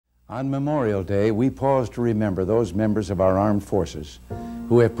On Memorial Day, we pause to remember those members of our armed forces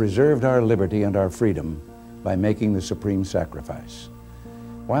who have preserved our liberty and our freedom by making the supreme sacrifice.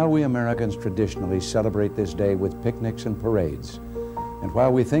 While we Americans traditionally celebrate this day with picnics and parades, and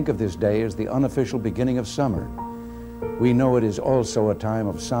while we think of this day as the unofficial beginning of summer, we know it is also a time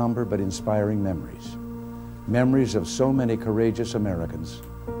of somber but inspiring memories. Memories of so many courageous Americans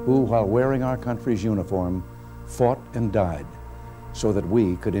who, while wearing our country's uniform, fought and died so that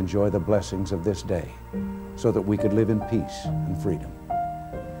we could enjoy the blessings of this day, so that we could live in peace and freedom.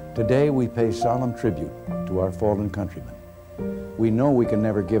 Today we pay solemn tribute to our fallen countrymen. We know we can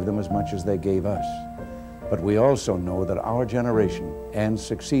never give them as much as they gave us, but we also know that our generation and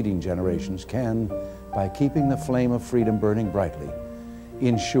succeeding generations can, by keeping the flame of freedom burning brightly,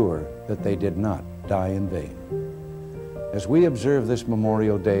 ensure that they did not die in vain. As we observe this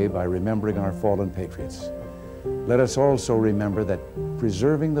Memorial Day by remembering our fallen patriots, let us also remember that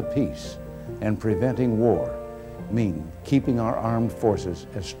preserving the peace and preventing war mean keeping our armed forces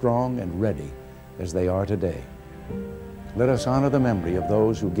as strong and ready as they are today. Let us honor the memory of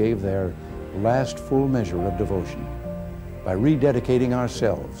those who gave their last full measure of devotion by rededicating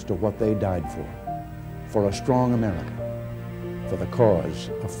ourselves to what they died for a strong America, for the cause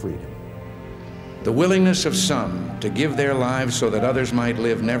of freedom. The willingness of some to give their lives so that others might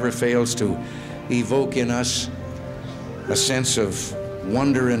live never fails to evoke in us a sense of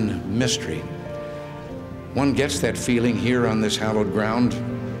wonder and mystery. One gets that feeling here on this hallowed ground,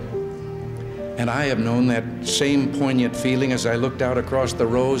 and I have known that same poignant feeling as I looked out across the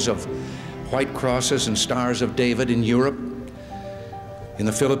rows of white crosses and stars of David in Europe, in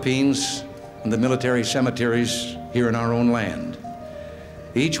the Philippines, and the military cemeteries here in our own land.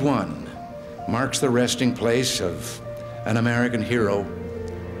 Each one marks the resting place of an American hero,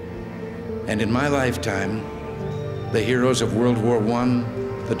 and in my lifetime, the heroes of World War I,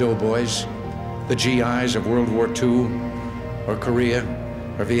 the doughboys, the GIs of World War II, or Korea,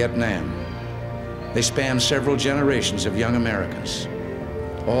 or Vietnam. They span several generations of young Americans,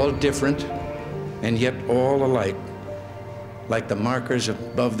 all different and yet all alike, like the markers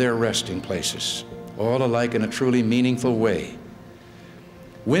above their resting places, all alike in a truly meaningful way.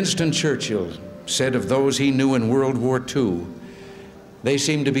 Winston Churchill said of those he knew in World War II, they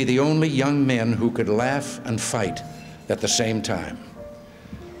seemed to be the only young men who could laugh and fight at the same time.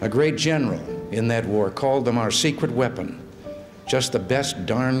 A great general in that war called them our secret weapon, just the best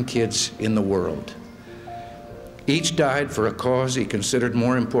darn kids in the world. Each died for a cause he considered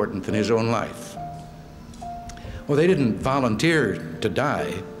more important than his own life. Well, they didn't volunteer to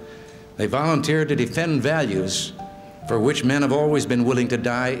die. They volunteered to defend values for which men have always been willing to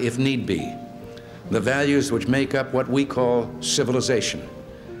die if need be, the values which make up what we call civilization.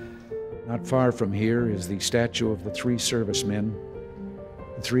 Not far from here is the statue of the 3 servicemen,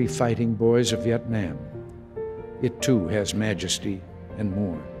 the 3 fighting boys of Vietnam. It too has majesty and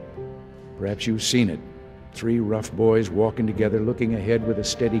more. Perhaps you've seen it. 3 rough boys walking together, looking ahead with a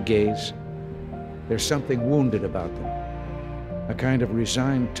steady gaze. There's something wounded about them, a kind of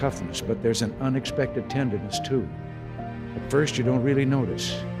resigned toughness, but there's an unexpected tenderness too. At first you don't really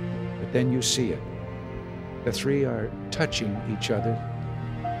notice, but then you see it. The 3 are touching each other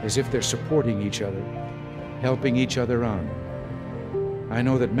as if they're supporting each other, helping each other on. I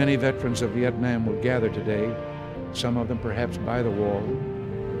know that many veterans of Vietnam will gather today, some of them perhaps by the wall,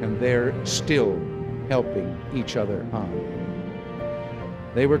 and they're still helping each other on.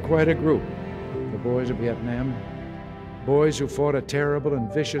 They were quite a group, the boys of Vietnam, boys who fought a terrible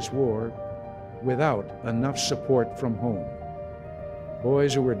and vicious war without enough support from home.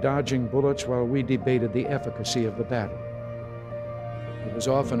 Boys who were dodging bullets while we debated the efficacy of the battle. It was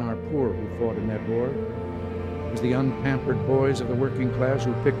often our poor who fought in that war. It was the unpampered boys of the working class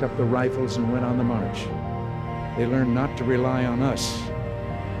who picked up the rifles and went on the march. They learned not to rely on us.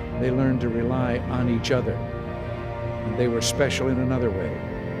 They learned to rely on each other. And they were special in another way.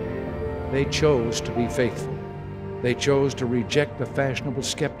 They chose to be faithful. They chose to reject the fashionable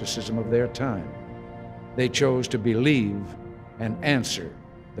skepticism of their time. They chose to believe and answer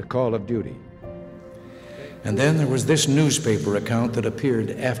the call of duty. And then there was this newspaper account that appeared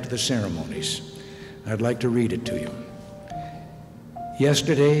after the ceremonies. I'd like to read it to you.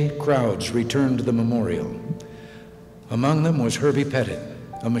 Yesterday, crowds returned to the memorial. Among them was Herbie Pettit,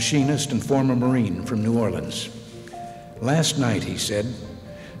 a machinist and former Marine from New Orleans. Last night, he said,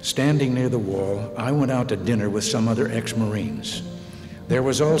 standing near the wall, I went out to dinner with some other ex-Marines. There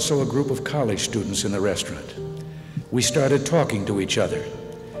was also a group of college students in the restaurant. We started talking to each other,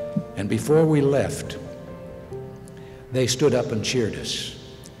 and before we left, they stood up and cheered us.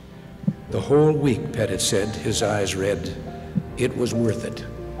 The whole week, Pettit said, his eyes red, it was worth it.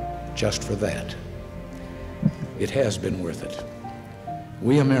 just for that. It has been worth it.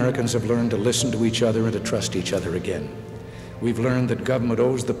 We Americans have learned to listen to each other and to trust each other again. We've learned that government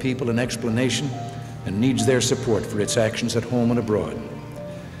owes the people an explanation and needs their support for its actions at home and abroad.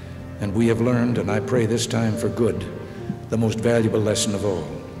 And we have learned, and I pray this time for good, the most valuable lesson of all,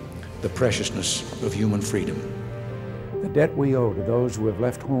 the preciousness of human freedom. The debt we owe to those who have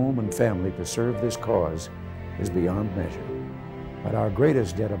left home and family to serve this cause is beyond measure. But our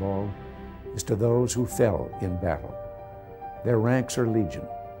greatest debt of all is to those who fell in battle. Their ranks are legion,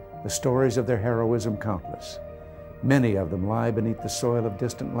 the stories of their heroism countless. Many of them lie beneath the soil of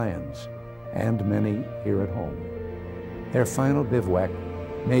distant lands, and many here at home. Their final bivouac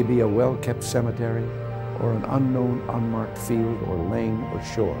may be a well-kept cemetery or an unknown unmarked field or lane or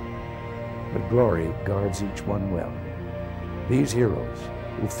shore, but glory guards each one well. These heroes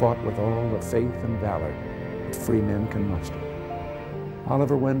who fought with all the faith and valor that free men can muster.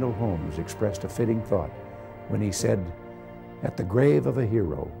 Oliver Wendell Holmes expressed a fitting thought when he said, "At the grave of a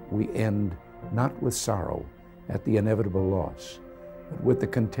hero, we end not with sorrow at the inevitable loss, but with the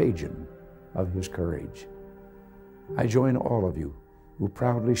contagion of his courage." I join all of you who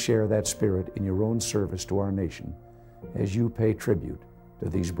proudly share that spirit in your own service to our nation as you pay tribute to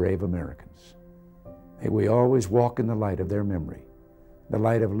these brave Americans. May we always walk in the light of their memory, the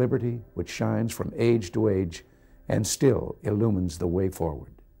light of liberty which shines from age to age and still illumines the way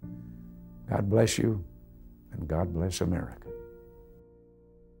forward. God bless you, and God bless America.